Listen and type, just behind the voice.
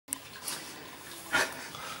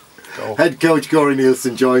Head coach Corey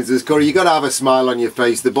Neilson joins us. Corey, you got to have a smile on your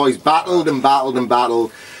face. The boys battled and battled and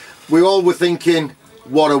battled. We all were thinking,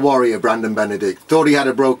 what a warrior, Brandon Benedict. Thought he had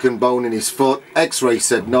a broken bone in his foot. X-ray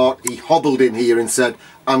said not. He hobbled in here and said,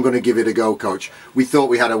 I'm going to give it a go, coach. We thought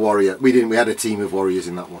we had a warrior. We didn't. We had a team of warriors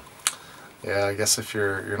in that one. Yeah, I guess if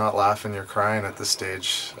you're not laughing, you're crying at this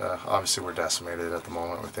stage. Obviously, we're decimated at the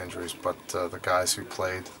moment with injuries, but the guys who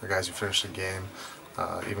played, the guys who finished the game,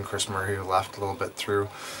 even Chris Murray, who left a little bit through,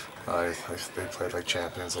 they played like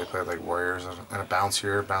champions. They played like warriors, and a bounce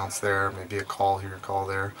here, a bounce there, maybe a call here, a call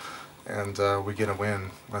there. And we get a win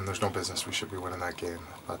when there's no business. We should be winning that game.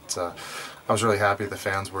 But I was really happy the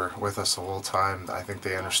fans were with us the whole time. I think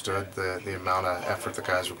they understood the amount of effort the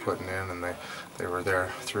guys were putting in, and they were there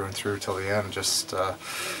through and through till the end. Just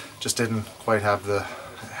didn't quite have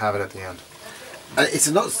it at the end. It's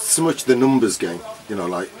not so much the numbers game, you know,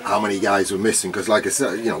 like how many guys were missing. Because, like I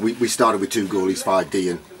said, you know, we started with 2 goalies,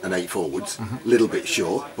 5D and 8 forwards. A little bit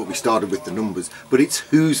short, but we started with the numbers. But it's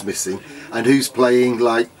who's missing and who's playing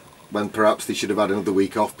like when perhaps they should have had another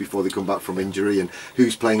week off before they come back from injury, and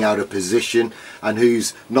who's playing out of position, and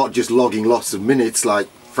who's not just logging lots of minutes like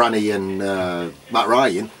Franny and Matt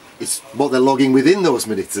Ryan. It's what they're logging within those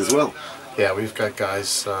minutes as well. Yeah, we've got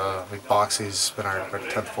guys like Boxy's been our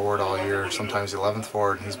 10th forward all year, sometimes 11th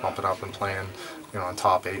forward, and he's bumping up and playing, you know, on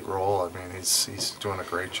top 8 role. I mean, he's doing a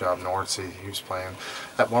great job. Nordsey, he was playing.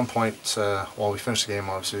 At one point, well, we finished the game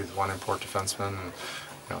obviously with 1 import defenseman, and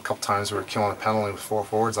a couple times we were killing a penalty with 4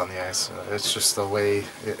 forwards on the ice. It's just the way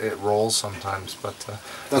it rolls sometimes. But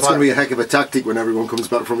that's going to be a heck of a tactic when everyone comes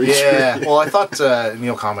back from injury. Yeah, well, I thought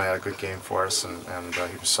Neil Conway had a good game for us, and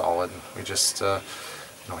he was solid. And we just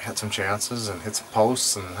you know, had some chances and hit some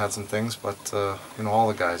posts and had some things. But you know, all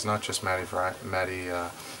the guys, not just Matty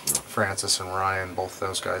Francis and Ryan, both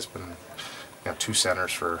those guys been, you know, 2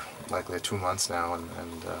 centers for likely 2 months now, and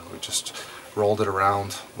we just rolled it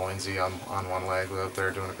around. Loinsy on one leg was out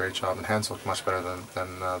there doing a great job, and Hens looked much better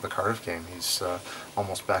than the Cardiff game. He's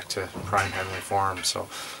almost back to prime Henley form. So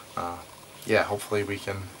yeah, hopefully we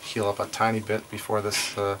can heal up a tiny bit before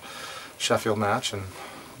this Sheffield match and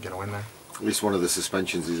get a win there. At least one of the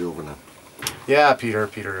suspensions is over now. Yeah,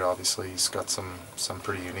 Peter obviously he's got some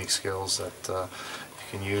pretty unique skills that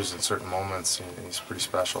you can use in certain moments. He's pretty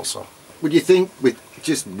special. So would you think with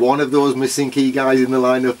just one of those missing key guys in the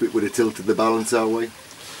lineup, it would have tilted the balance our way?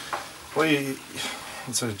 Well,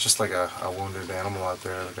 it's just like a wounded animal out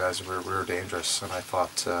there. The guys were dangerous, and I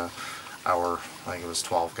thought I think it was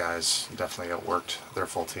 12 guys definitely outworked their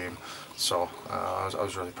full team. So I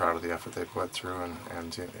was really proud of the effort they put through,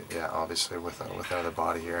 and yeah, obviously with another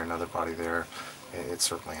body here, another body there, it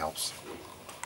certainly helps.